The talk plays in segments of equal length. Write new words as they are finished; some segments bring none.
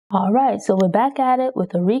Alright, so we're back at it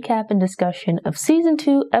with a recap and discussion of Season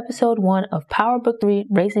 2, Episode 1 of Power Book 3,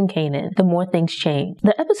 Raising Kanan, The More Things Change.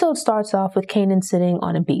 The episode starts off with Kanan sitting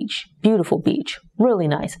on a beach. Beautiful beach. Really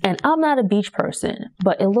nice. And I'm not a beach person,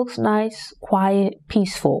 but it looks nice, quiet,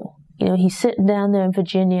 peaceful. You know, he's sitting down there in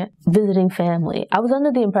Virginia visiting family. I was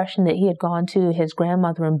under the impression that he had gone to his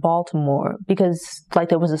grandmother in Baltimore because, like,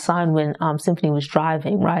 there was a sign when Symphony was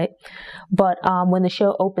driving, right? But when the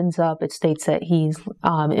show opens up, it states that he's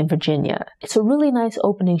in Virginia. It's a really nice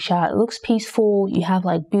opening shot. It looks peaceful. You have,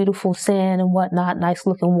 like, beautiful sand and whatnot, nice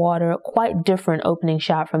looking water. Quite different opening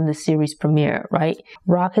shot from the series premiere, right?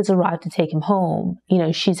 RAQ has arrived to take him home. You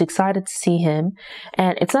know, she's excited to see him.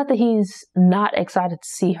 And it's not that he's not excited to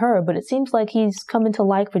see her, but it seems like he's coming to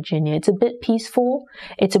like Virginia. It's a bit peaceful.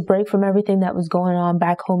 It's a break from everything that was going on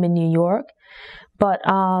back home in New York. But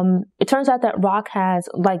it turns out that RAQ has,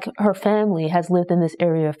 like, her family has lived in this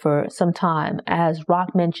area for some time, as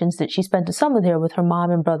RAQ mentions that she spent the summer there with her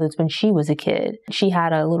mom and brothers when she was a kid. She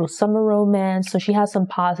had a little summer romance, so she has some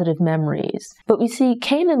positive memories. But we see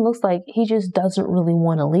Kanan looks like he just doesn't really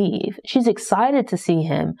want to leave. She's excited to see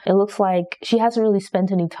him. It looks like she hasn't really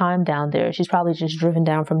spent any time down there. She's probably just driven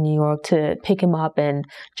down from New York to pick him up and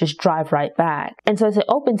just drive right back. And so as it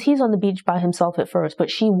opens, he's on the beach by himself at first,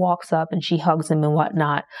 but she walks up and she hugs him and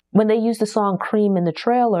whatnot. When they used the song Cream in the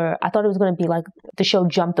trailer, I thought it was going to be like the show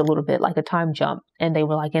jumped a little bit, like a time jump, and they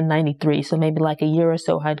were like in 93, so maybe like a year or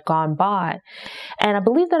so had gone by. And I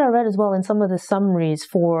believe that I read as well in some of the summaries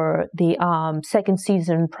for the second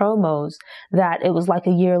season promos that it was like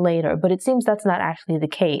a year later, but it seems that's not actually the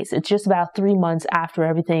case. It's just about 3 months after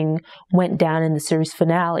everything went down in the series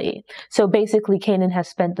finale. So basically Kanan has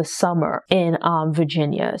spent the summer in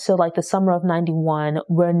Virginia. So like the summer of 91,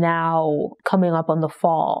 we're now coming up on the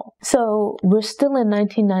fall. So we're still in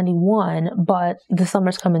 1991, but the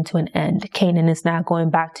summer's coming to an end. Kanan is now going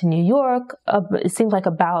back to New York. It seems like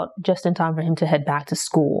about just in time for him to head back to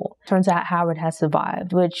school. Turns out Howard has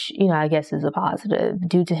survived, which, you know, I guess is a positive.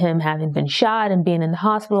 Due to him having been shot and being in the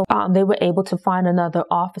hospital, they were able to find another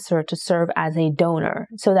officer to serve as a donor.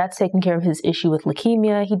 So that's taking care of his issue with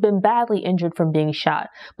leukemia. He'd been badly injured from being shot,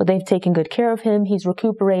 but they've taken good care of him. He's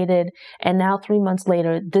recuperated. And now 3 months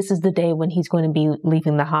later, this is the day when he's going to be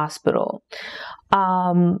leaving the hospital.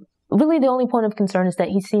 Really, the only point of concern is that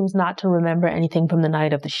he seems not to remember anything from the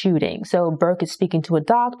night of the shooting. So Burke is speaking to a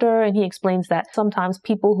doctor, and he explains that sometimes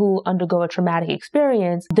people who undergo a traumatic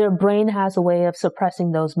experience, their brain has a way of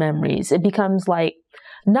suppressing those memories. It becomes like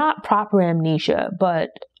not proper amnesia, but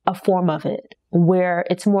a form of it, where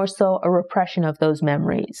it's more so a repression of those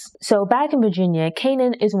memories. So back in Virginia,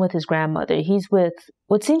 Kanan isn't with his grandmother. He's with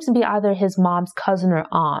what seems to be either his mom's cousin or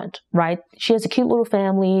aunt, right? She has a cute little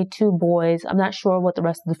family, 2 boys. I'm not sure what the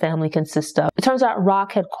rest of the family consists of. It turns out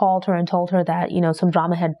RAQ had called her and told her that, you know, some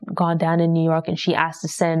drama had gone down in New York, and she asked to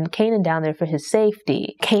send Kanan down there for his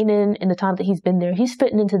safety. Kanan, in the time that he's been there, he's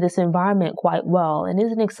fitting into this environment quite well and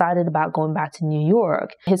isn't excited about going back to New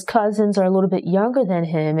York. His cousins are a little bit younger than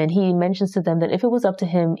him, and he mentions to them that if it was up to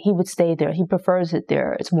him, he would stay there. He prefers it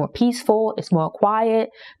there. It's more peaceful. It's more quiet.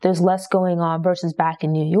 There's less going on versus back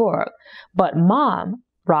in New York. But Mom,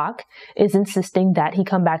 RAQ, is insisting that he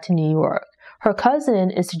come back to New York. Her cousin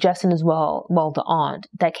is suggesting as well, the aunt,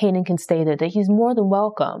 that Kanan can stay there, that he's more than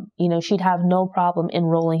welcome. You know, she'd have no problem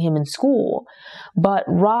enrolling him in school. But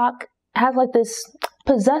RAQ has like this,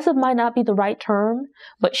 possessive might not be the right term,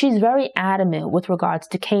 but she's very adamant with regards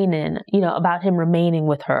to Kanan, you know, about him remaining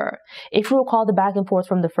with her. If you recall the back and forth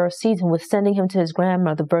from the first season with sending him to his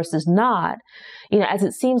grandmother versus not, you know, as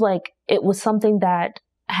it seems like it was something that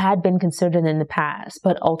had been considered in the past,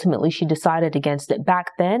 but ultimately she decided against it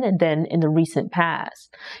back then and then in the recent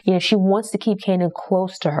past. You know, she wants to keep Kanan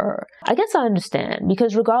close to her. I guess I understand,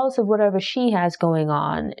 because regardless of whatever she has going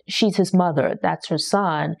on, she's his mother, that's her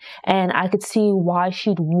son, and I could see why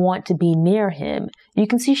she'd want to be near him. You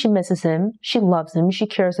can see she misses him, she loves him, she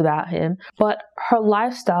cares about him, but her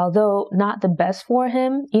lifestyle, though not the best for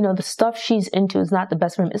him, you know, the stuff she's into is not the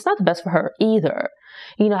best for him. It's not the best for her either.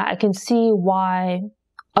 You know, I can see why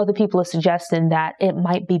other people are suggesting that it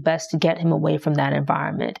might be best to get him away from that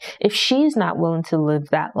environment. If she's not willing to live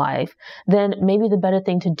that life, then maybe the better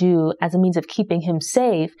thing to do as a means of keeping him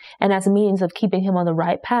safe and as a means of keeping him on the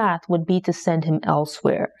right path would be to send him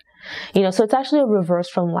elsewhere. You know, so it's actually a reverse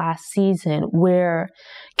from last season where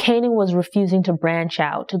Kanan was refusing to branch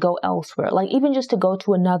out, to go elsewhere, like even just to go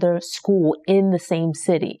to another school in the same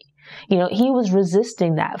city. You know, he was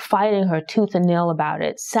resisting that, fighting her tooth and nail about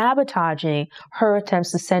it, sabotaging her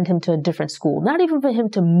attempts to send him to a different school. Not even for him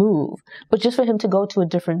to move, but just for him to go to a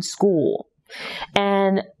different school.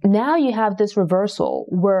 And now you have this reversal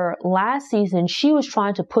where last season she was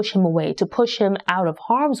trying to push him away, to push him out of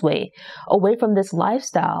harm's way, away from this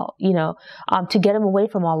lifestyle, to get him away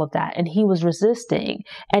from all of that. And he was resisting.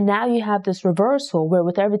 And now you have this reversal where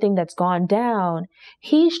with everything that's gone down,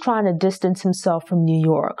 he's trying to distance himself from New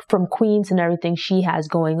York, from Queens and everything she has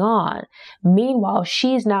going on. Meanwhile,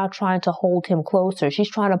 she's now trying to hold him closer. She's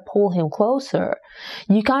trying to pull him closer.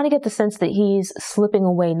 You kind of get the sense that he's slipping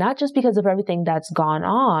away, not just because of everything that's gone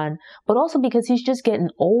on, but also because he's just getting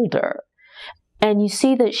older. And you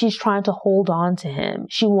see that she's trying to hold on to him.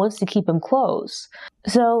 She wants to keep him close.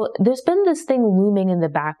 So there's been this thing looming in the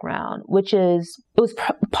background, which is, it was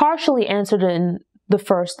partially answered in the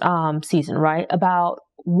first season, right? About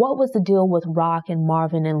what was the deal with RAQ and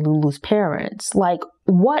Marvin and Lulu's parents? Like,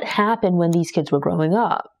 what happened when these kids were growing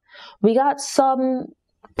up? We got some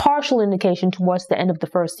partial indication towards the end of the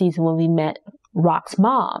first season when we met RAQ's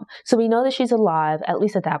mom. So we know that she's alive, at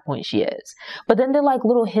least at that point she is. But then there are like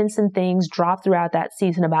little hints and things dropped throughout that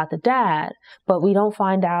season about the dad, but we don't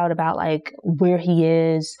find out about like where he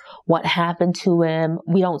is, what happened to him.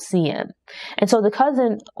 We don't see him. And so the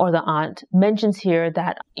cousin or the aunt mentions here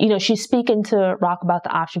that, she's speaking to RAQ about the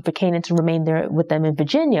option for Kanan to remain there with them in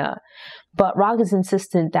Virginia. But RAQ is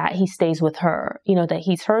insistent that he stays with her, that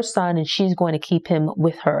he's her son and she's going to keep him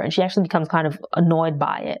with her. And she actually becomes kind of annoyed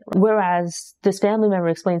by it. Whereas this family member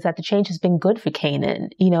explains that the change has been good for Kanan.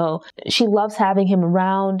 She loves having him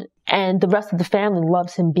around and the rest of the family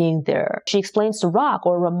loves him being there. She explains to RAQ,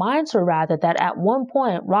 or reminds her rather, that at one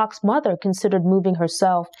point, RAQ's mother considered moving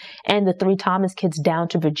herself and the 3 Thomas kids down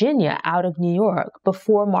to Virginia out of New York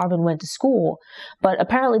before Marvin went to school. But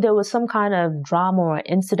apparently there was some kind of drama or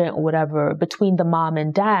incident or whatever between the mom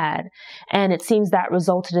and dad. And it seems that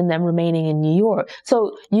resulted in them remaining in New York.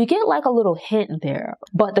 So you get like a little hint there,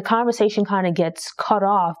 but the conversation kind of gets cut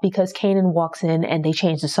off because Kanan walks in and they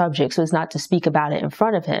change the subject so as not to speak about it in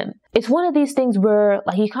front of him. It's one of these things where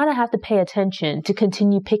like you kind of have to pay attention to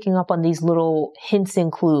continue picking up on these little hints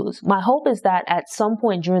and clues. My hope is that at some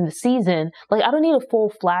point during the season, like I don't need a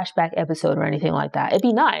full flashback episode or anything like that. It'd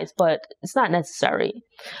be nice, but it's not necessary.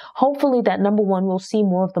 Hopefully that number one, we'll see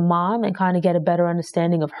more of the mom and kind of get a better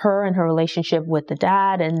understanding of her and her relationship with the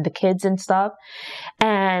dad and the kids and stuff.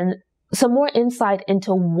 And some more insight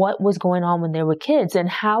into what was going on when they were kids and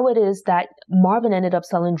how it is that Marvin ended up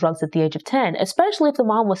selling drugs at the age of 10, especially if the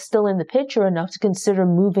mom was still in the picture enough to consider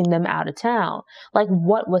moving them out of town. Like,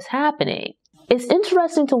 what was happening? It's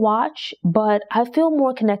interesting to watch, but I feel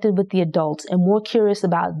more connected with the adults and more curious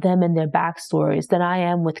about them and their backstories than I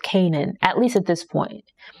am with Kanan, at least at this point.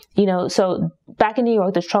 So back in New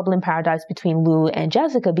York, there's trouble in paradise between Lou and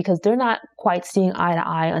Jessica because they're not quite seeing eye to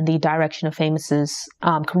eye on the direction of Famous's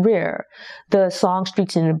career. The song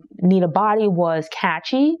Streets Need a Body was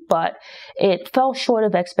catchy, but it fell short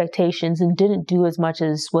of expectations and didn't do as much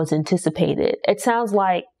as was anticipated. It sounds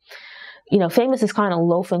like Famous is kind of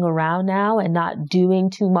loafing around now and not doing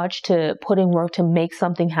too much to put in work to make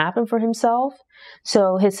something happen for himself.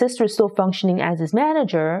 So his sister is still functioning as his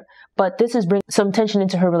manager, but this is bringing some tension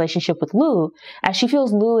into her relationship with Lou, as she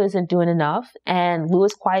feels Lou isn't doing enough, and Lou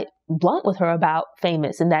is quite blunt with her about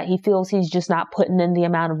Famous and that he feels he's just not putting in the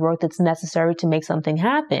amount of work that's necessary to make something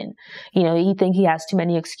happen. He thinks he has too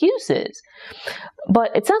many excuses.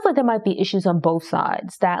 But it sounds like there might be issues on both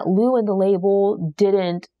sides, that Lou and the label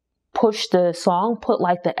didn't push the song, put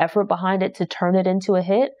like the effort behind it to turn it into a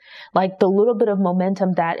hit. Like the little bit of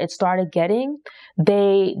momentum that it started getting,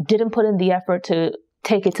 they didn't put in the effort to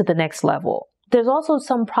take it to the next level. There's also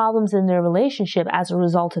some problems in their relationship as a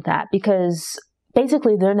result of that, because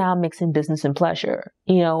basically they're now mixing business and pleasure.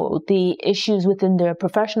 The issues within their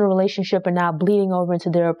professional relationship are now bleeding over into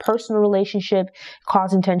their personal relationship,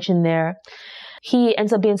 causing tension there. He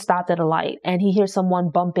ends up being stopped at a light and he hears someone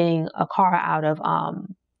bumping a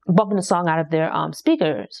song out of their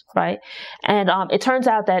speakers, right? And it turns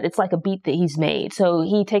out that it's like a beat that he's made. So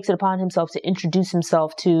he takes it upon himself to introduce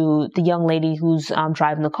himself to the young lady who's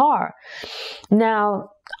driving the car. Now,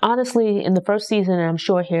 honestly, in the first season, and I'm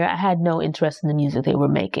sure here, I had no interest in the music they were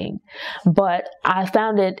making. But I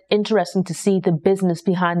found it interesting to see the business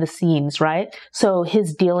behind the scenes, right? So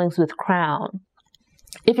his dealings with Crown.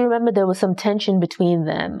 If you remember, there was some tension between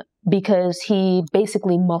them because he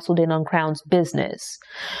basically muscled in on Crown's business.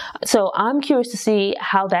 So I'm curious to see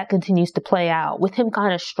how that continues to play out with him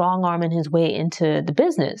kind of strong-arming his way into the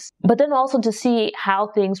business. But then also to see how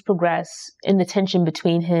things progress in the tension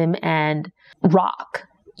between him and RAQ,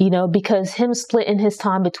 because him splitting his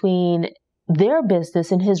time between their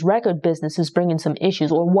business and his record business is bringing some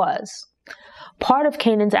issues, or was. part of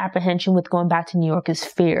Kanan's apprehension with going back to New York is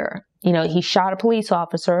fear. You know, he shot a police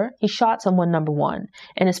officer. He shot someone, number one.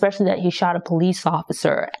 And especially that he shot a police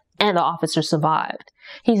officer and the officer survived.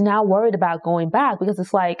 He's now worried about going back because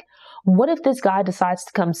it's like, what if this guy decides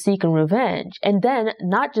to come seeking revenge? And then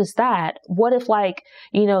not just that, what if like,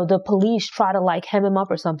 you know, the police try to like hem him up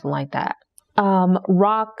or something like that?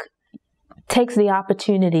 RAQ takes the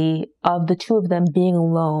opportunity of the two of them being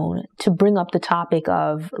alone to bring up the topic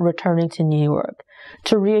of returning to New York,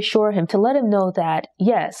 to reassure him, to let him know that,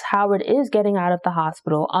 yes, Howard is getting out of the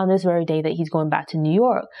hospital on this very day that he's going back to New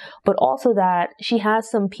York, but also that she has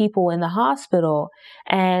some people in the hospital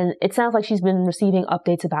and it sounds like she's been receiving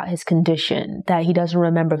updates about his condition, that he doesn't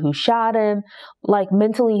remember who shot him, like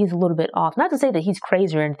mentally he's a little bit off. Not to say that he's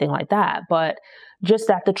crazy or anything like that, but just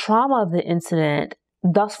that the trauma of the incident,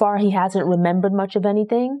 thus far, he hasn't remembered much of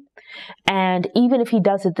anything. And even if he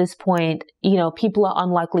does at this point, you know, people are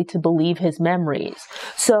unlikely to believe his memories.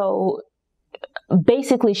 So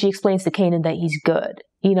basically, she explains to Kanan that he's good,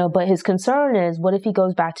 you know, but his concern is, what if he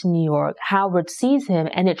goes back to New York, Howard sees him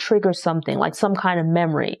and it triggers something like some kind of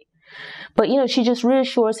memory. But, you know, she just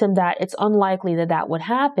reassures him that it's unlikely that that would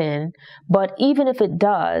happen. But even if it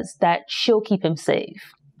does, that she'll keep him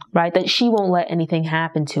safe, right? That she won't let anything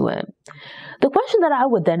happen to him. The question that I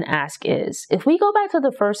would then ask is, if we go back to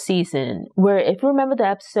the first season, where if you remember the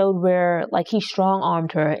episode where like he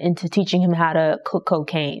strong-armed her into teaching him how to cook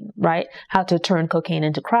cocaine, right? How to turn cocaine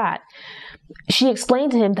into crack. She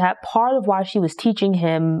explained to him that part of why she was teaching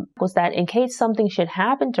him was that in case something should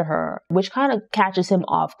happen to her, which kind of catches him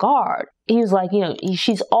off guard, he was like, you know,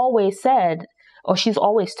 she's always said, or she's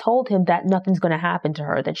always told him that nothing's going to happen to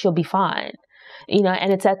her, that she'll be fine. You know,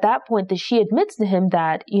 and it's at that point that she admits to him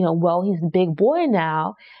that, you know, well, he's a big boy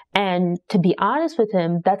now. And to be honest with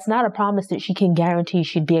him, that's not a promise that she can guarantee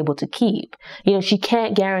she'd be able to keep. You know, she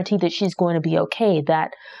can't guarantee that she's going to be okay,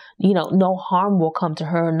 that, you know, no harm will come to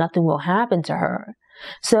her, nothing will happen to her.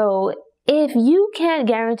 So if you can't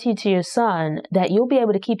guarantee to your son that you'll be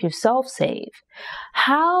able to keep yourself safe,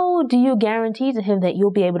 how do you guarantee to him that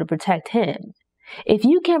you'll be able to protect him? If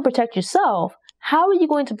you can't protect yourself, how are you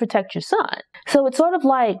going to protect your son? So it's sort of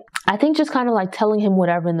like, I think just kind of like telling him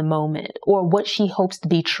whatever in the moment, or what she hopes to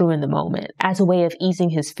be true in the moment, as a way of easing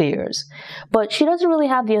his fears. But she doesn't really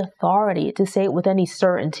have the authority to say it with any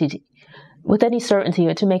certainty or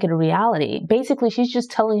to make it a reality. Basically, she's just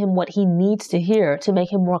telling him what he needs to hear to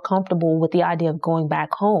make him more comfortable with the idea of going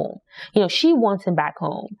back home. You know, she wants him back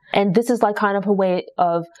home. And this is like kind of her way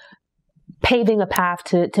of paving a path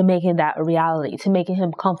to making that a reality, to making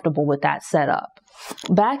him comfortable with that setup.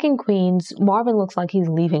 Back in Queens, Marvin looks like he's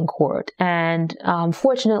leaving court and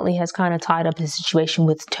fortunately has kind of tied up his situation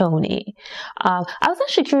with Tony. I was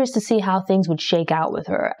actually curious to see how things would shake out with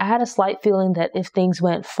her. I had a slight feeling that if things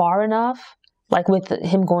went far enough, like with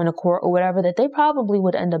him going to court or whatever, that they probably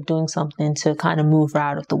would end up doing something to kind of move her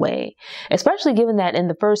out of the way. Especially given that in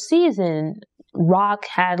the first season, RAQ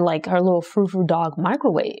had like her little frou-frou dog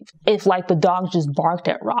microwave. If like the dog just barked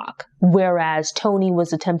at RAQ, whereas Tony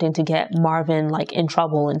was attempting to get Marvin like in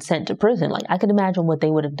trouble and sent to prison. Like I could imagine what they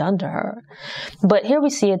would have done to her. But here we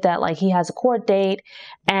see it that like he has a court date,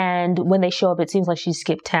 and when they show up, it seems like she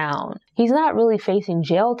skipped town. He's not really facing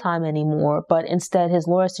jail time anymore, but instead his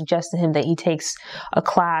lawyer suggests to him that he takes a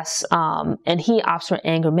class and he opts for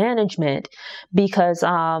anger management because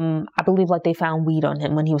I believe like they found weed on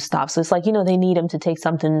him when he was stopped. So it's like, you know, they need him to take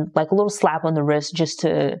something like a little slap on the wrist just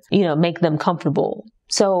to, you know, make them comfortable.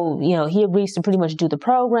 So, you know, he agrees to pretty much do the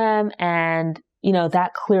program, and, you know,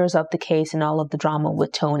 that clears up the case and all of the drama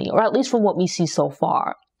with Tony, or at least from what we see so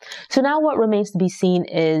far. So now what remains to be seen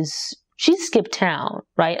is she's skipped town,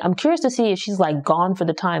 right? I'm curious to see if she's like gone for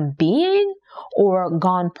the time being or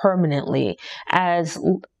gone permanently, as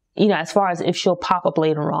you know, as far as if she'll pop up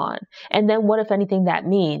later on. And then what, if anything, that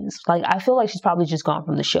means. Like, I feel like she's probably just gone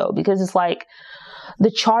from the show, because it's like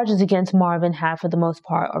the charges against Marvin have, for the most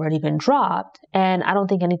part, already been dropped. And I don't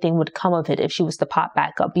think anything would come of it if she was to pop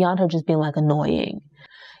back up, beyond her just being like annoying.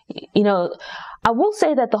 You know, I will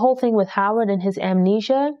say that the whole thing with Howard and his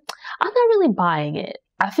amnesia, I'm not really buying it.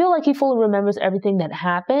 I feel like he fully remembers everything that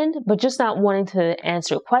happened, but just not wanting to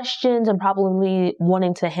answer questions and probably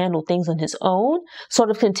wanting to handle things on his own,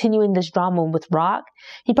 sort of continuing this drama with RAQ.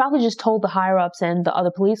 He probably just told the higher-ups and the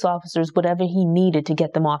other police officers whatever he needed to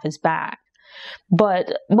get them off his back.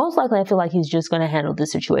 But most likely, I feel like he's just going to handle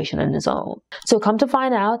this situation on his own. So come to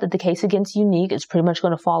find out that the case against Unique is pretty much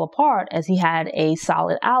going to fall apart, as he had a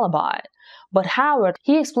solid alibi. But Howard,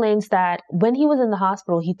 he explains that when he was in the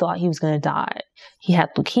hospital, he thought he was going to die. He had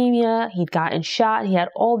leukemia, he'd gotten shot, he had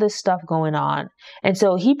all this stuff going on. And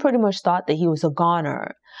so he pretty much thought that he was a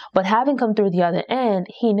goner. But having come through the other end,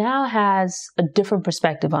 he now has a different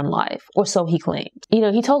perspective on life, or so he claimed.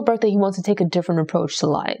 He told Burke that he wants to take a different approach to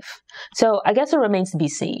life. So I guess it remains to be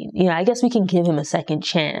seen. I guess we can give him a second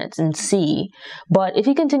chance and see. But if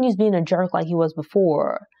he continues being a jerk like he was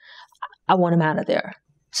before, I want him out of there.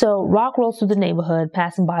 So RAQ rolls through the neighborhood,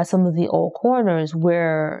 passing by some of the old corners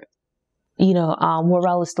where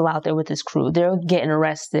Morel is still out there with his crew. They're getting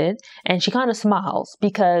arrested, and she kind of smiles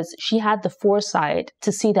because she had the foresight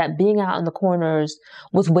to see that being out in the corners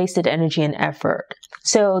was wasted energy and effort.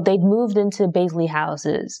 So they'd moved into Baisley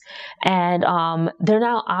houses, and they're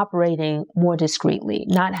now operating more discreetly,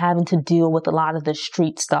 not having to deal with a lot of the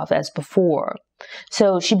street stuff as before.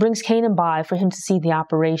 So she brings Kanan by for him to see the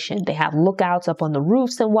operation. They have lookouts up on the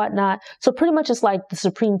roofs and whatnot. So pretty much it's like the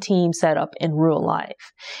Supreme Team set up in real life.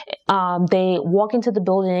 They walk into the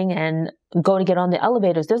building and go to get on the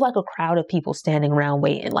elevators. There's like a crowd of people standing around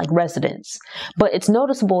waiting, like residents. But it's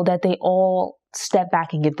noticeable that they all step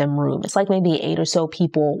back and give them room. It's like maybe 8 or so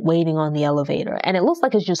people waiting on the elevator. And it looks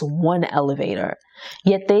like it's just one elevator.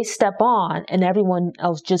 Yet they step on and everyone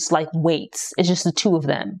else just like waits. It's just the two of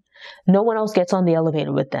them. No one else gets on the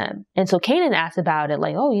elevator with them. And so Kanan asks about it,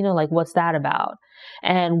 like, oh, what's that about?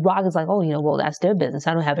 And RAQ is like, oh, well, that's their business.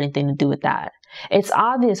 I don't have anything to do with that. It's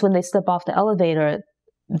obvious when they step off the elevator,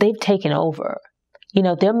 they've taken over.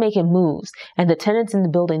 They're making moves, and the tenants in the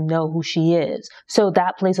building know who she is. So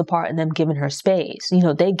that plays a part in them giving her space.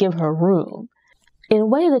 They give her room. In a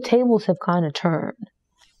way, the tables have kind of turned.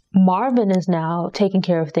 Marvin is now taking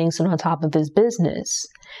care of things and on top of his business,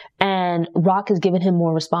 and RAQ has given him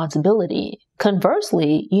more responsibility.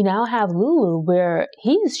 Conversely, you now have Lulu where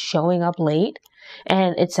he's showing up late,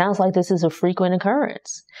 and it sounds like this is a frequent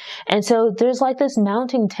occurrence. And so there's like this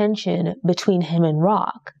mounting tension between him and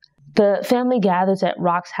RAQ. The family gathers at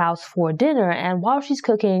RAQ's house for dinner, and while she's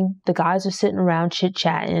cooking, the guys are sitting around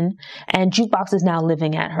chit-chatting, and Jukebox is now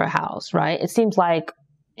living at her house, right? It seems like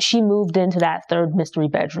she moved into that third mystery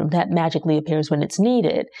bedroom that magically appears when it's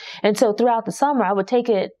needed. And so throughout the summer, I would take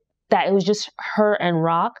it that it was just her and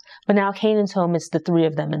RAQ, but now Kanan's home, it's the three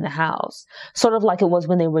of them in the house, sort of like it was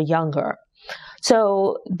when they were younger.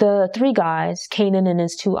 So the three guys, Kanan and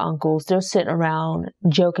his two uncles, they're sitting around,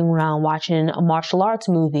 joking around, watching a martial arts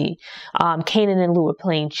movie. Kanan and Lou are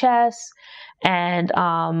playing chess, and,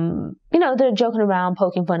 they're joking around,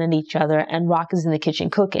 poking fun at each other, and RAQ is in the kitchen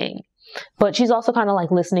cooking. But she's also kind of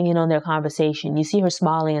like listening in on their conversation. You see her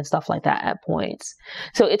smiling and stuff like that at points.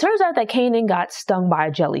 So it turns out that Kanan got stung by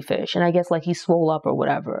a jellyfish, and I guess like he swole up or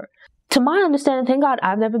whatever. To my understanding, thank God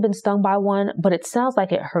I've never been stung by one, but it sounds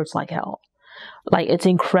like it hurts like hell. Like, it's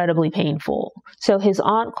incredibly painful. So his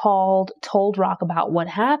aunt called, told RAQ about what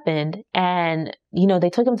happened, and, they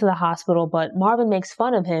took him to the hospital, but Marvin makes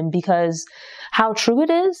fun of him because how true it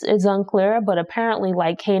is unclear, but apparently,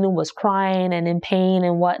 like, Kanan was crying and in pain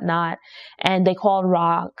and whatnot, and they called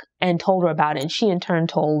RAQ and told her about it, and she in turn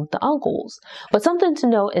told the uncles. But something to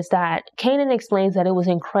note is that Kanan explains that it was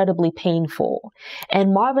incredibly painful,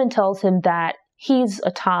 and Marvin tells him that he's a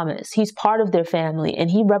Thomas. He's part of their family, and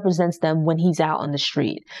he represents them when he's out on the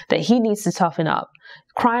street, that he needs to toughen up.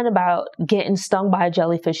 Crying about getting stung by a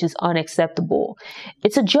jellyfish is unacceptable.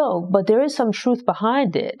 It's a joke, but there is some truth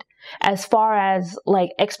behind it as far as like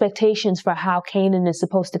expectations for how Kanan is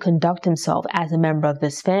supposed to conduct himself as a member of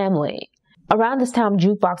this family. Around this time,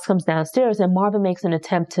 Jukebox comes downstairs, and Marvin makes an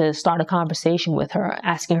attempt to start a conversation with her,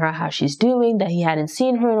 asking her how she's doing, that he hadn't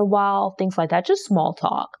seen her in a while, things like that, just small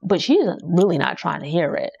talk. But she's really not trying to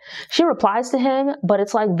hear it. She replies to him, but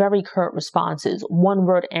it's like very curt responses,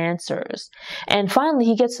 one-word answers. And finally,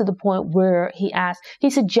 he gets to the point where he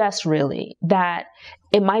suggests really that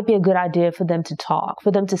it might be a good idea for them to talk,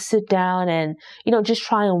 for them to sit down and, just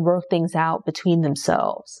try and work things out between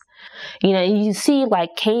themselves. You see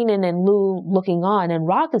like Kanan and Lou looking on, and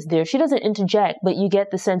RAQ is there. She doesn't interject, but you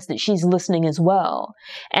get the sense that she's listening as well.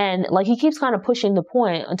 And like he keeps kind of pushing the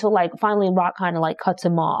point until like finally RAQ kind of like cuts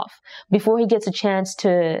him off before he gets a chance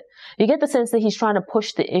to, you get the sense that he's trying to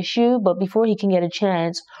push the issue, but before he can get a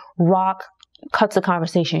chance, RAQ cuts the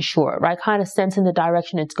conversation short, right? Kind of sensing the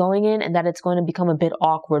direction it's going in and that it's going to become a bit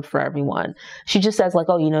awkward for everyone. She just says like,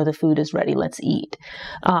 oh, you know, the food is ready, let's eat.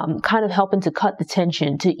 Kind of helping to cut the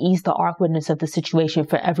tension, to ease the awkwardness of the situation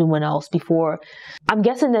for everyone else before. I'm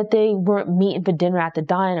guessing that they weren't meeting for dinner at the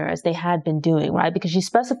diner as they had been doing, right? Because she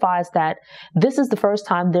specifies that this is the first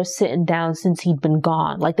time they're sitting down since he'd been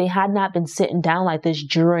gone. Like they had not been sitting down like this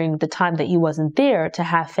during the time that he wasn't there to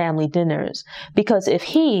have family dinners. Because if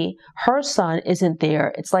her son, isn't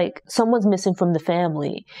there, it's like someone's missing from the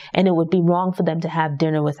family, and it would be wrong for them to have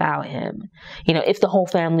dinner without him, you know, if the whole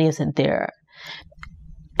family isn't there.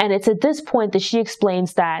 And it's at this point that she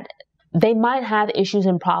explains that they might have issues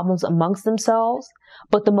and problems amongst themselves,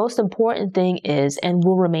 but the most important thing is and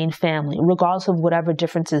will remain family, regardless of whatever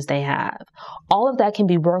differences they have. All of that can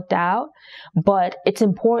be worked out, but it's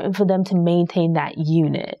important for them to maintain that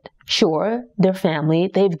unit. Sure, they're family,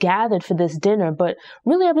 they've gathered for this dinner, but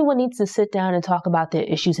really everyone needs to sit down and talk about their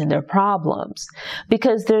issues and their problems.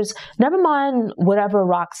 Because there's, never mind whatever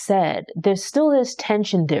RAQ said, there's still this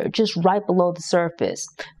tension there, just right below the surface.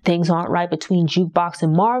 Things aren't right between Jukebox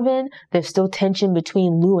and Marvin. There's still tension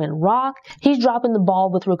between Lou and RAQ. He's dropping the ball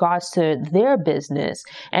with regards to their business.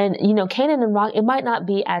 And, you know, Kanan and RAQ, it might not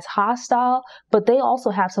be as hostile, but they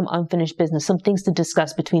also have some unfinished business, some things to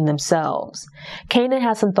discuss between themselves. Kanan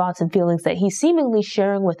has some thoughts and feelings that he's seemingly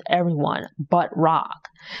sharing with everyone but RAQ.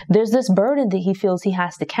 There's this burden that he feels he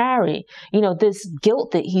has to carry, you know, this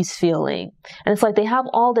guilt that he's feeling. And it's like they have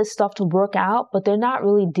all this stuff to work out, but they're not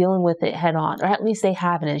really dealing with it head on, or at least they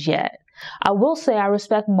haven't as yet. I will say I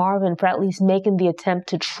respect Marvin for at least making the attempt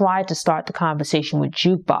to try to start the conversation with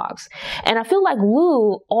Jukebox. And I feel like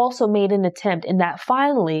Lou also made an attempt in that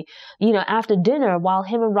finally, you know, after dinner, while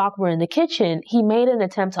him and RAQ were in the kitchen, he made an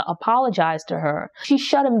attempt to apologize to her. She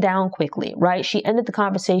shut him down quickly, right? She ended the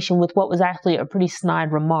conversation with what was actually a pretty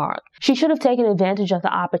snide remark. She should have taken advantage of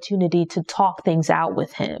the opportunity to talk things out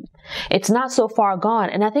with him. It's not so far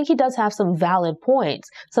gone, and I think he does have some valid points,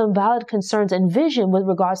 some valid concerns and vision with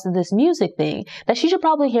regards to this music thing, that she should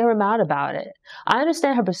probably hear him out about it. I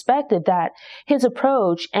understand her perspective that his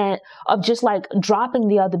approach and of just like dropping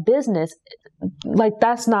the other business, like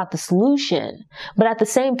that's not the solution. But at the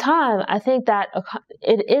same time, I think that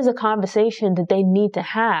it is a conversation that they need to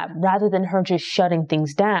have rather than her just shutting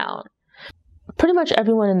things down. Pretty much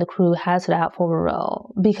everyone in the crew has it out for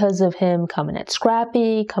Varel because of him coming at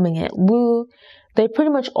Scrappy, coming at Lou. They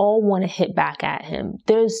pretty much all want to hit back at him.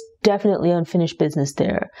 There's definitely unfinished business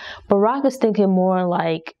there. But RAQ is thinking more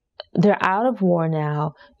like they're out of war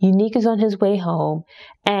now. Unique is on his way home.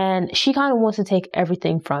 And she kind of wants to take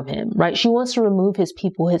everything from him, right? She wants to remove his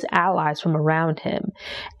people, his allies from around him.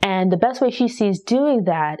 And the best way she sees doing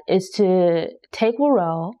that is to take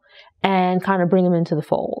Varel and kind of bring him into the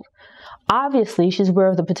fold. Obviously, she's aware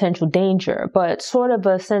of the potential danger, but sort of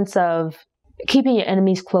a sense of keeping your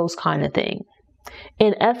enemies close kind of thing.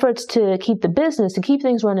 In efforts to keep the business, to keep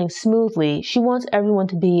things running smoothly, she wants everyone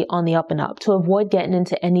to be on the up and up, to avoid getting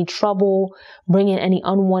into any trouble, bringing any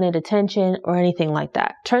unwanted attention or anything like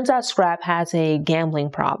that. Turns out Scrap has a gambling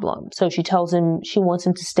problem. So she tells him she wants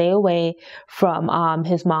him to stay away from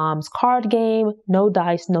his mom's card game, no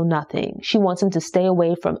dice, no nothing. She wants him to stay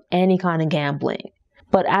away from any kind of gambling.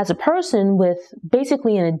 But as a person with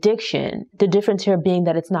basically an addiction, the difference here being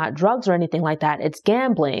that it's not drugs or anything like that, it's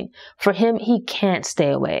gambling. For him, he can't stay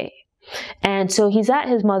away. And so he's at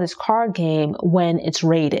his mother's card game when it's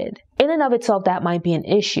raided. In and of itself, that might be an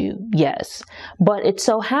issue, yes. But it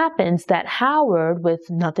so happens that Howard, with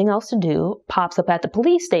nothing else to do, pops up at the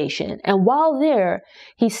police station. And while there,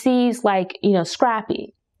 he sees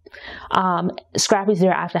Scrappy. Scrappy's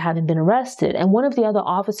there after having been arrested, and one of the other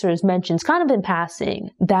officers mentions kind of in passing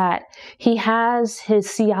that he has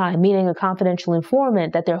his CI, meaning a confidential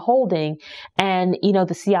informant that they're holding, and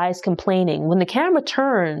the CI is complaining. When the camera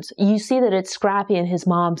turns, you see that it's Scrappy and his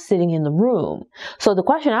mom sitting in the room. So the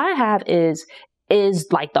question I have is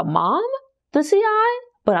like the mom the CI?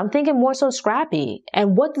 But I'm thinking more so Scrappy.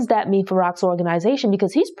 And what does that mean for RAQ's organization?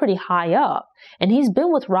 Because he's pretty high up and he's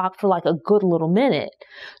been with RAQ for like a good little minute.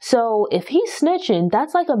 So if he's snitching,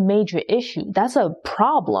 that's like a major issue. That's a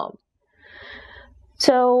problem.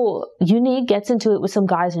 So Unique gets into it with some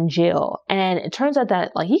guys in jail, and it turns out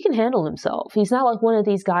that he can handle himself. He's not like one of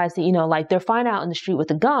these guys that they're fine out in the street with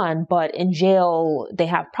a gun, but in jail they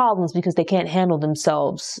have problems because they can't handle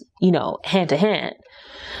themselves, hand to hand.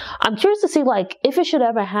 I'm curious to see if it should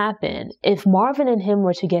ever happen, if Marvin and him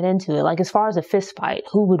were to get into it, as far as a fist fight,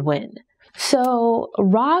 who would win? So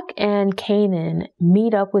RAQ and Kanan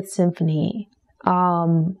meet up with Symphony.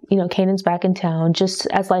 Kanan's back in town just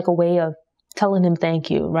as a way of telling him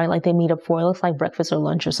thank you, right? Like they meet up for, it looks like breakfast or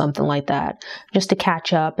lunch or something like that, just to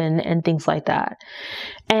catch up and things like that.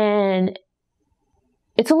 And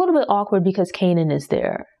it's a little bit awkward because Kanan is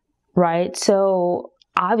there, right? So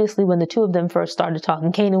obviously when the two of them first started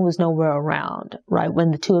talking, Kanan was nowhere around, right?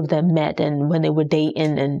 When the two of them met and when they were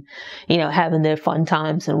dating and, you know, having their fun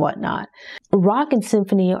times and whatnot. RAQ and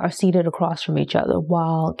Symphony are seated across from each other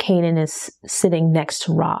while Kanan is sitting next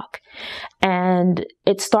to RAQ. And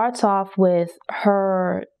it starts off with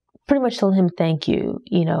her pretty much telling him thank you,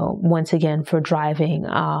 you know, once again for driving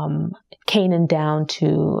Kanan down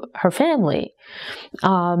to her family.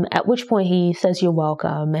 At which point he says you're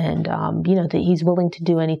welcome, and you know, that he's willing to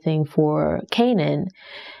do anything for Kanan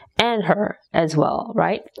and her as well,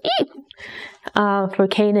 right? For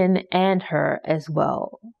Kanan and her as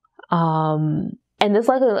well. And there's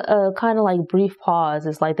like a kind of like brief pause.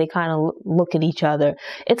 It's like they kind of look at each other.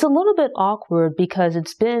 It's a little bit awkward because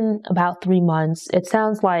it's been about 3 months. It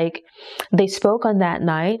sounds like they spoke on that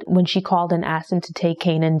night when she called and asked him to take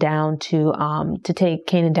Kanan down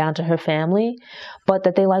to her family, but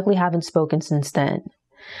that they likely haven't spoken since then.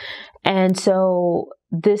 And so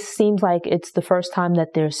this seems like it's the first time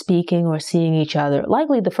that they're speaking or seeing each other.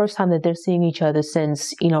 Likely the first time that they're seeing each other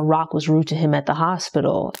since, you know, RAQ was rude to him at the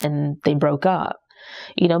hospital and they broke up.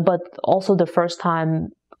 You know, but also the first time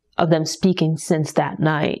of them speaking since that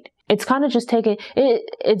night. It's kind of just taking,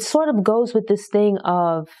 it sort of goes with this thing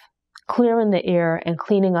of clearing the air and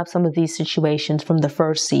cleaning up some of these situations from the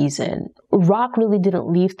first season. RAQ really didn't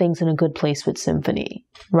leave things in a good place with Symphony,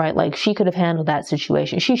 right? Like she could have handled that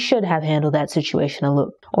situation. She should have handled that situation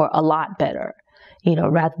a lot better, you know,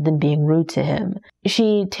 rather than being rude to him.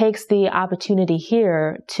 She takes the opportunity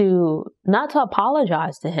here to not to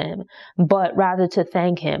apologize to him, but rather to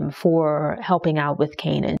thank him for helping out with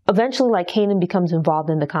Kanan. Eventually, like, Kanan becomes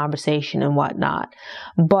involved in the conversation and whatnot.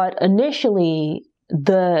 But initially,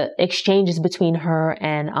 the exchanges between her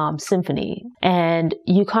and Symphony, and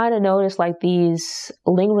you kind of notice like these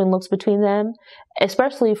lingering looks between them,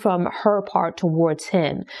 especially from her part towards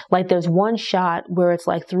him. Like there's one shot where it's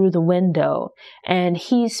like through the window and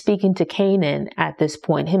he's speaking to Kanan at this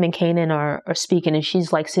point. Him and Kanan are speaking and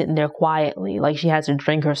she's like sitting there quietly, like she has a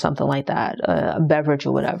drink or something like that, a beverage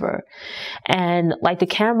or whatever. And like the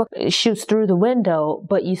camera shoots through the window,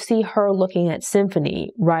 but you see her looking at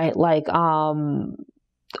Symphony, right? Like,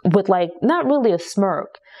 with like, not really a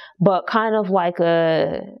smirk, but kind of like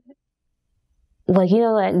like, you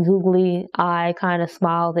know, that googly eye kind of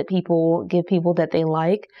smile that people give people that they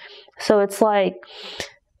like. So it's like,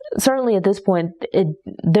 certainly at this point,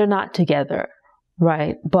 they're not together,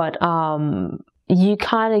 right? But you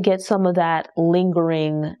kind of get some of that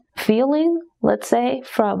lingering feeling, let's say,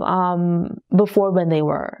 from before when they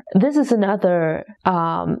were. This is another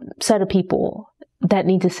set of people that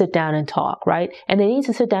need to sit down and talk, right? And they need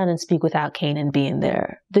to sit down and speak without Kanan being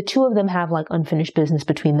there. The two of them have like unfinished business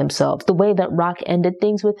between themselves. The way that RAQ ended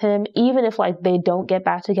things with him, even if like they don't get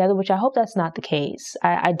back together, which I hope that's not the case.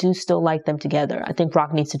 I do still like them together. I think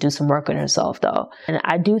RAQ needs to do some work on herself though. And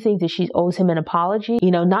I do think that she owes him an apology,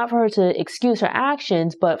 you know, not for her to excuse her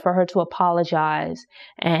actions, but for her to apologize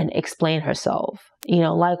and explain herself. You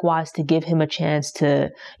know, likewise to give him a chance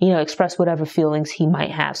to, you know, express whatever feelings he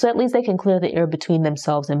might have. So at least they can clear the air between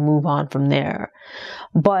themselves and move on from there.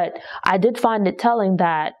 But I did find it telling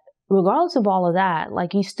that regardless of all of that,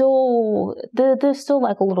 like there's still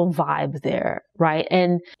like a little vibe there, right?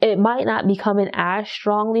 And it might not be coming as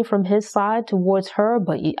strongly from his side towards her,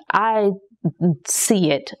 but I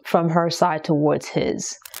see it from her side towards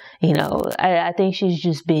his. You know, I think she's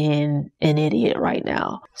just being an idiot right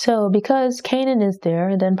now. So because Kanan is there,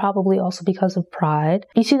 and then probably also because of pride,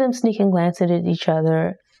 you see them sneaking glances at each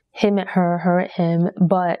other, him at her, her at him,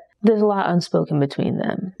 but there's a lot unspoken between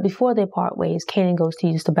them. Before they part ways, Kanan goes to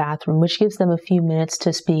use the bathroom, which gives them a few minutes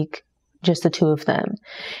to speak, just the two of them.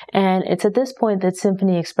 And it's at this point that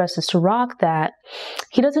Symphony expresses to RAQ that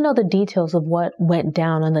he doesn't know the details of what went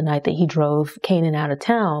down on the night that he drove Kanan out of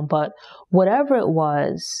town, but whatever it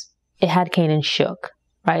was, it had Kanan shook,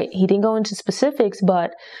 right? He didn't go into specifics,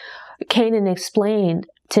 but Kanan explained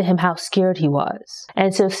to him how scared he was.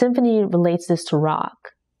 And so Symphony relates this to RAQ,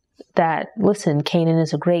 that, listen, Kanan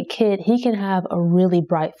is a great kid. He can have a really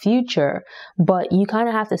bright future, but you kind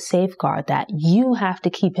of have to safeguard that. You have to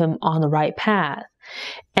keep him on the right path.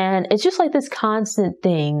 And it's just like this constant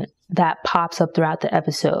thing that pops up throughout the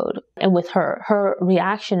episode. And with her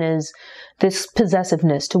reaction is this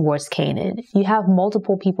possessiveness towards Kanan. You have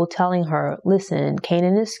multiple people telling her, listen,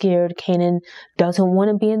 Kanan is scared. Kanan doesn't want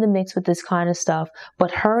to be in the mix with this kind of stuff.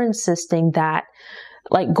 But her insisting that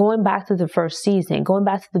Like going back to the first season, going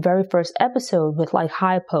back to the very first episode with like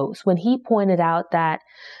High Post, when he pointed out that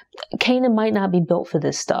Kanan might not be built for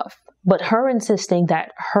this stuff. But her insisting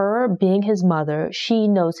that her being his mother, she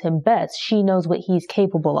knows him best. She knows what he's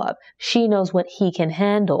capable of. She knows what he can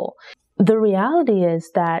handle. The reality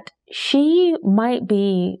is that she might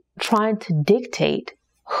be trying to dictate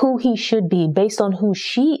who he should be based on who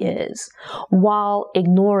she is, while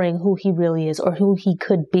ignoring who he really is or who he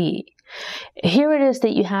could be. Here it is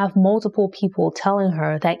that you have multiple people telling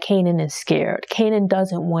her that Kanan is scared. Kanan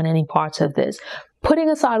doesn't want any parts of this. Putting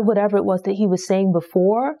aside whatever it was that he was saying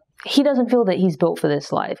before, he doesn't feel that he's built for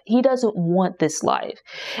this life. He doesn't want this life.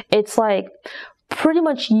 It's like pretty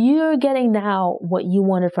much you're getting now what you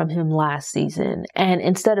wanted from him last season. And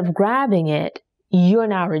instead of grabbing it, you're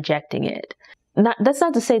now rejecting it. That's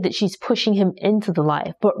not to say that she's pushing him into the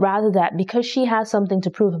life, but rather that because she has something to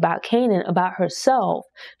prove about Kanan, about herself,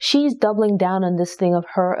 she's doubling down on this thing of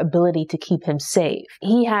her ability to keep him safe.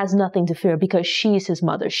 He has nothing to fear because she's his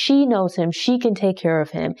mother. She knows him, she can take care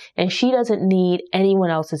of him, and she doesn't need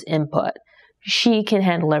anyone else's input. She can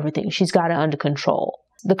handle everything. She's got it under control.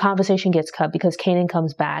 The conversation gets cut because Kanan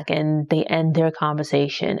comes back and they end their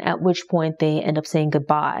conversation, at which point they end up saying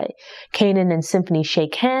goodbye. Kanan and Symphony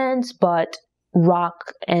shake hands, but RAQ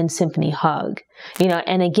and Symphony hug,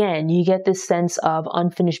 and again, you get this sense of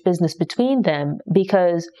unfinished business between them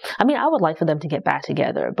because, I would like for them to get back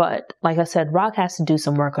together, but like I said, RAQ has to do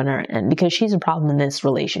some work on her end because she's a problem in this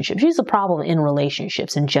relationship. She's a problem in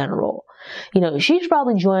relationships in general. She should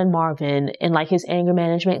probably join Marvin in like his anger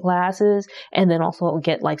management classes and then also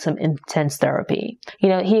get like some intense therapy.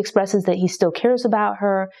 He expresses that he still cares about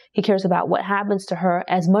her. He cares about what happens to her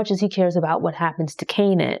as much as he cares about what happens to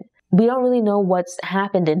Kanan. We don't really know what's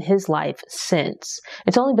happened in his life since.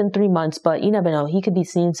 It's only been 3 months, but you never know. He could be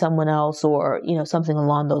seeing someone else or, something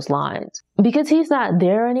along those lines. Because he's not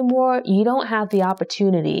there anymore, you don't have the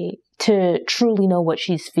opportunity to truly know what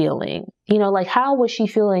she's feeling. Like how was she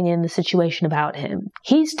feeling in the situation about him?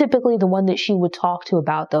 He's typically the one that she would talk to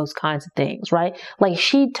about those kinds of things, right? Like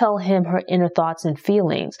she'd tell him her inner thoughts and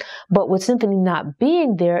feelings. But with Symphony not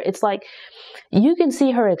being there, it's like you can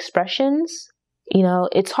see her expressions.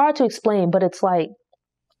 It's hard to explain, but it's like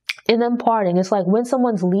in them parting, it's like when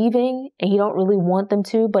someone's leaving and you don't really want them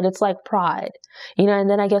to, but it's like pride, and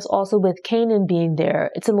then I guess also with Kanan being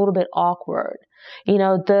there, it's a little bit awkward.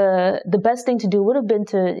 The best thing to do would have been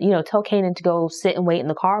to, tell Kanan to go sit and wait in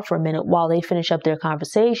the car for a minute while they finish up their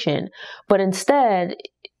conversation. But instead,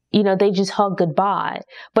 they just hug goodbye.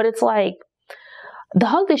 But it's like, the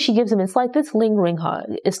hug that she gives him, it's like this lingering hug.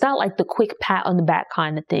 It's not like the quick pat on the back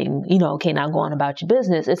kind of thing, okay, now go on about your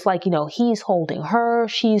business. It's like, he's holding her,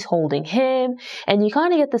 she's holding him, and you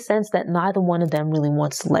kind of get the sense that neither one of them really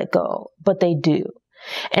wants to let go, but they do.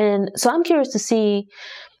 And so I'm curious to see,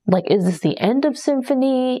 like, is this the end of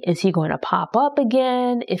Symphony? Is he going to pop up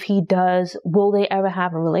again? If he does, will they ever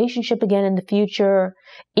have a relationship again in the future?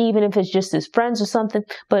 Even if it's just as friends or something.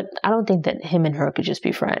 But I don't think that him and her could just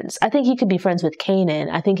be friends. I think he could be friends with Kanan.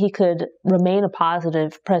 I think he could remain a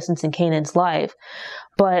positive presence in Kanan's life.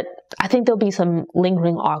 But I think there'll be some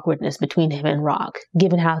lingering awkwardness between him and RAQ,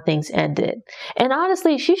 given how things ended. And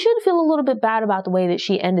honestly, she should feel a little bit bad about the way that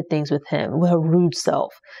she ended things with him, with her rude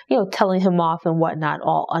self, telling him off and whatnot,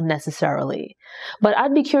 all unnecessarily. But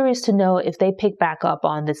I'd be curious to know if they pick back up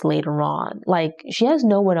on this later on. Like, she has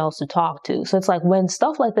no one else to talk to. So it's like when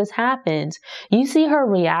stuff like this happens, you see her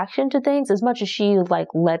reaction to things as much as she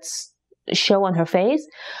lets show on her face.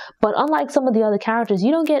 But unlike some of the other characters,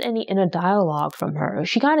 you don't get any inner dialogue from her.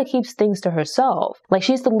 She kind of keeps things to herself. Like,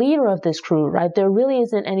 she's the leader of this crew, right? There really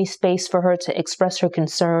isn't any space for her to express her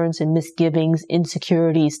concerns and misgivings,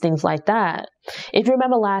 insecurities, things like that. If you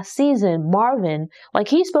remember last season, Marvin,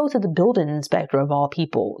 he spoke to the building inspector of all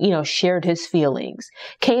people, shared his feelings.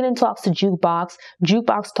 Kanan talks to Jukebox.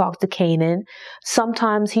 Jukebox talks to Kanan.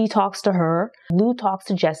 Sometimes he talks to her. Lou talks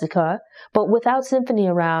to Jessica. But without Symphony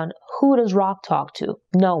around, who does RAQ talk to?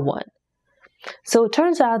 No one. So it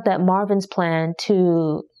turns out that Marvin's plan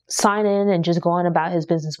to sign in and just go on about his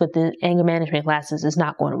business with the anger management classes is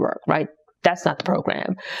not going to work, right? That's not the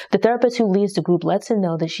program. The therapist who leads the group lets him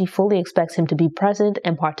know that she fully expects him to be present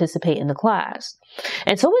and participate in the class.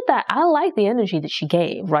 And so with that, I like the energy that she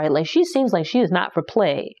gave, right? Like, she seems like she is not for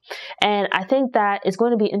play. And I think that it's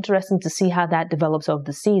going to be interesting to see how that develops over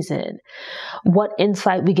the season. What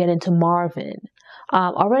insight we get into Marvin.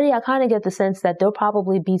 Already, I kind of get the sense that there'll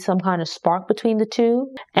probably be some kind of spark between the two.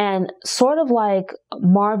 And sort of like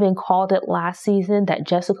Marvin called it last season that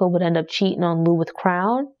Jessica would end up cheating on Lou with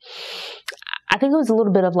Crown, I think it was a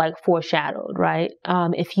little bit of like foreshadowed, right?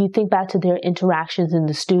 If you think back to their interactions in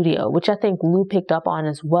the studio, which I think Lou picked up on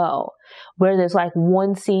as well, where there's like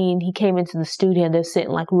one scene, he came into the studio and they're sitting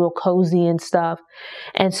like real cozy and stuff.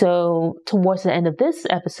 And so towards the end of this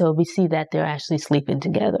episode, we see that they're actually sleeping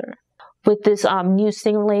together with this new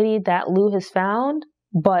singer lady that Lou has found,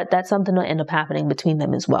 but that's something will end up happening between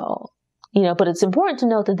them as well. But it's important to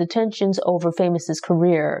note that the tensions over Famous's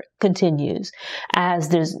career continues as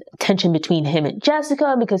there's tension between him and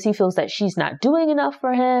Jessica because he feels that she's not doing enough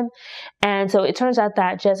for him. And so it turns out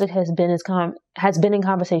that Jessica has been in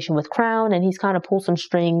conversation with Crown, and he's kind of pulled some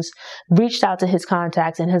strings, reached out to his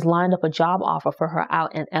contacts, and has lined up a job offer for her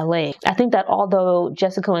out in LA. I think that although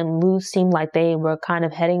Jessica and Lou seemed like they were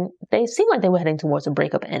heading towards a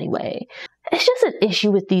breakup anyway. It's just an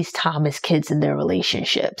issue with these Thomas kids and their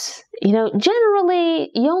relationships. Generally,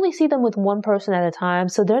 you only see them with one person at a time,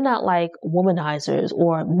 so they're not like womanizers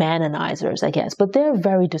or manonizers, I guess, but they're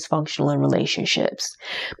very dysfunctional in relationships.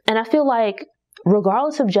 And I feel like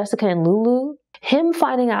regardless of Jessica and Lulu, him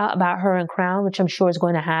finding out about her and Crown, which I'm sure is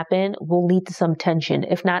going to happen, will lead to some tension,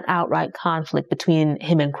 if not outright conflict between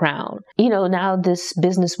him and Crown. Now this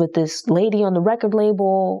business with this lady on the record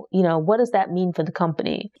label, what does that mean for the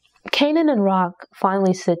company? Kanan and RAQ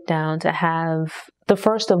finally sit down to have the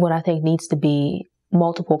first of what I think needs to be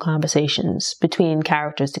multiple conversations between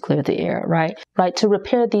characters to clear the air, right? To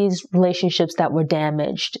repair these relationships that were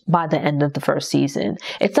damaged by the end of the first season.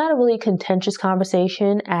 It's not a really contentious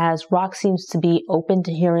conversation as RAQ seems to be open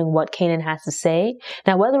to hearing what Kanan has to say.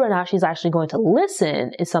 Now, whether or not she's actually going to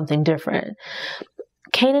listen is something different.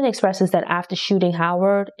 Kanan expresses that after shooting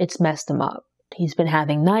Howard, it's messed him up. He's been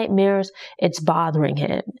having nightmares. It's bothering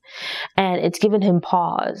him. And it's given him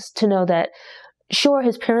pause to know that, sure,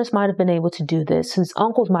 his parents might have been able to do this. His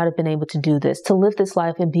uncles might have been able to do this, to live this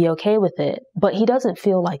life and be okay with it. But he doesn't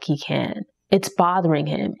feel like he can. It's bothering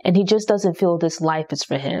him. And he just doesn't feel this life is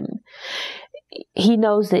for him. He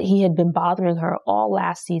knows that he had been bothering her all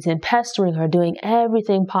last season, pestering her, doing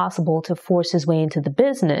everything possible to force his way into the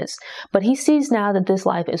business. But he sees now that this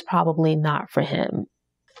life is probably not for him.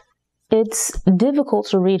 It's difficult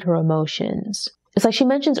to read her emotions. It's like she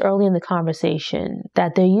mentions early in the conversation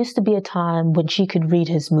that there used to be a time when she could read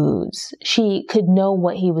his moods. She could know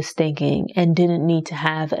what he was thinking and didn't need to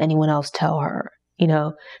have anyone else tell her.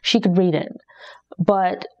 She could read him.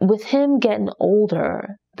 But with him getting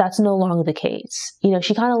older, that's no longer the case.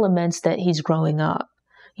 She kind of laments that he's growing up.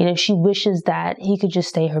 She wishes that he could just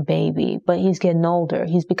stay her baby, but he's getting older.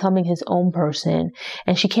 He's becoming his own person,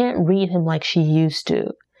 and she can't read him like she used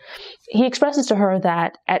to. He expresses to her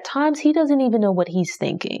that at times he doesn't even know what he's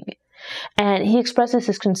thinking. And he expresses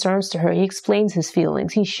his concerns to her. He explains his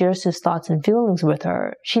feelings. He shares his thoughts and feelings with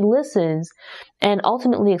her. She listens and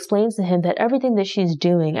ultimately explains to him that everything that she's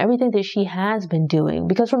doing, everything that she has been doing,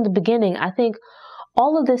 because from the beginning, I think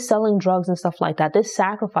all of this selling drugs and stuff like that, this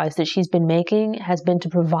sacrifice that she's been making has been to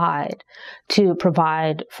provide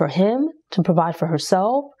for him, to provide for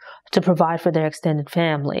herself, to provide for their extended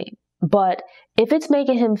family. But if it's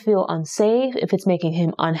making him feel unsafe, if it's making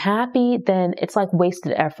him unhappy, then it's like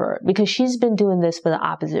wasted effort because she's been doing this for the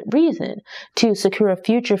opposite reason, to secure a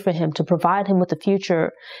future for him, to provide him with a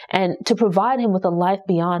future and to provide him with a life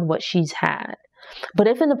beyond what she's had. But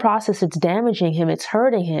if in the process it's damaging him, it's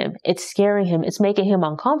hurting him, it's scaring him, it's making him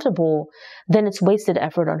uncomfortable, then it's wasted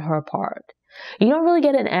effort on her part. You don't really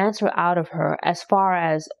get an answer out of her as far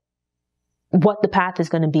as what the path is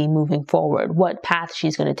going to be moving forward, what path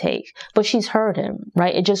she's going to take. But she's heard him,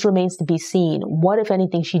 right? It just remains to be seen. What, if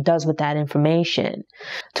anything, she does with that information?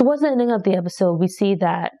 Towards the ending of the episode, we see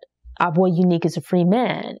that our boy Unique is a free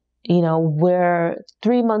man. Where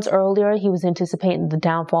 3 months earlier, he was anticipating the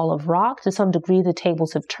downfall of RAQ. To some degree, the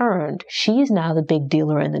tables have turned. She's now the big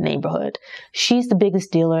dealer in the neighborhood. She's the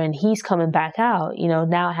biggest dealer, and he's coming back out,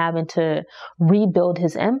 now having to rebuild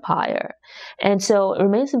his empire. And so it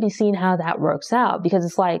remains to be seen how that works out, because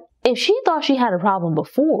it's like, if she thought she had a problem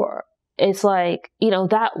before, it's like,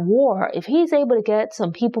 that war, if he's able to get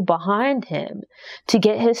some people behind him to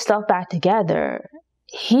get his stuff back together,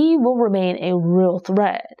 he will remain a real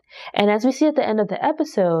threat. And as we see at the end of the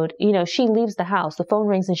episode, she leaves the house. The phone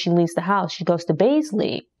rings and she leaves the house. She goes to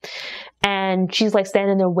Baisley and she's like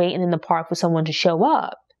standing there waiting in the park for someone to show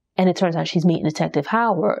up. And it turns out she's meeting Detective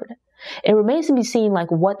Howard. It remains to be seen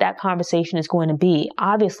what that conversation is going to be.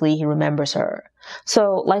 Obviously, he remembers her.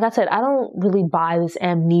 So, like I said, I don't really buy this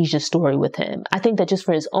amnesia story with him. I think that just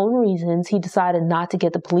for his own reasons, he decided not to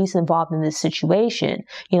get the police involved in this situation.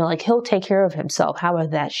 He'll take care of himself, however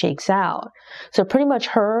that shakes out. So pretty much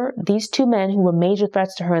these two men who were major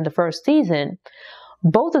threats to her in the first season,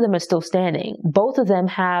 both of them are still standing. Both of them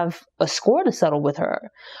have a score to settle with her.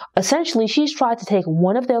 Essentially, she's tried to take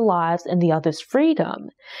one of their lives and the other's freedom.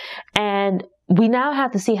 And we now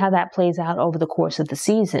have to see how that plays out over the course of the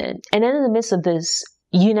season. And then in the midst of this,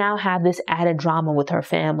 you now have this added drama with her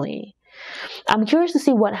family. I'm curious to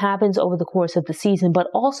see what happens over the course of the season, but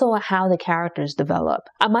also how the characters develop.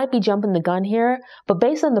 I might be jumping the gun here, but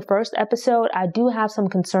based on the first episode, I do have some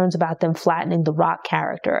concerns about them flattening the RAQ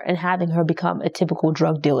character and having her become a typical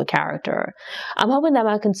drug dealer character. I'm hoping that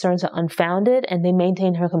my concerns are unfounded and they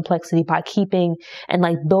maintain her complexity by keeping and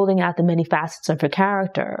building out the many facets of her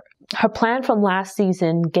character. Her plan from last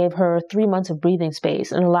season gave her 3 months of breathing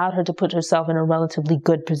space and allowed her to put herself in a relatively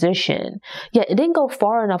good position. Yet it didn't go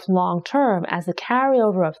far enough long term, as the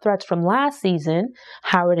carryover of threats from last season,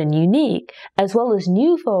 Howard and Unique, as well as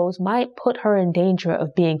new foes, might put her in danger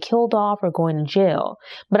of being killed off or going to jail.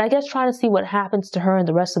 But I guess trying to see what happens to her and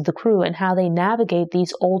the rest of the crew and how they navigate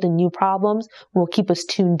these old and new problems will keep us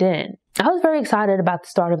tuned in. I was very excited about the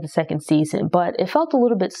start of the second season, but it felt a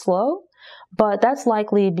little bit slow. But that's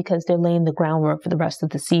likely because they're laying the groundwork for the rest of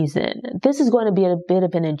the season. This is going to be a bit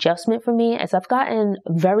of an adjustment for me, as I've gotten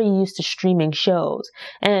very used to streaming shows.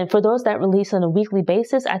 And for those that release on a weekly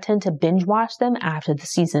basis, I tend to binge watch them after the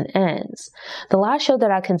season ends. The last show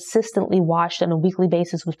that I consistently watched on a weekly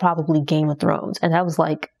basis was probably Game of Thrones. And that was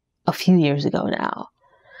a few years ago now.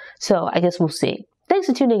 So I guess we'll see. Thanks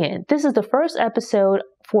for tuning in. This is the first episode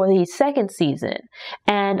for the second season,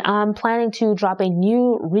 and I'm planning to drop a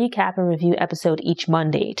new recap and review episode each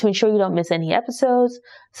Monday. To ensure you don't miss any episodes,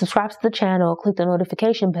 subscribe to the channel, click the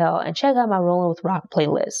notification bell, and check out my Rolling with RAQ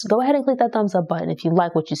playlist. Go ahead and click that thumbs up button if you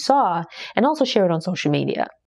like what you saw, and also share it on social media.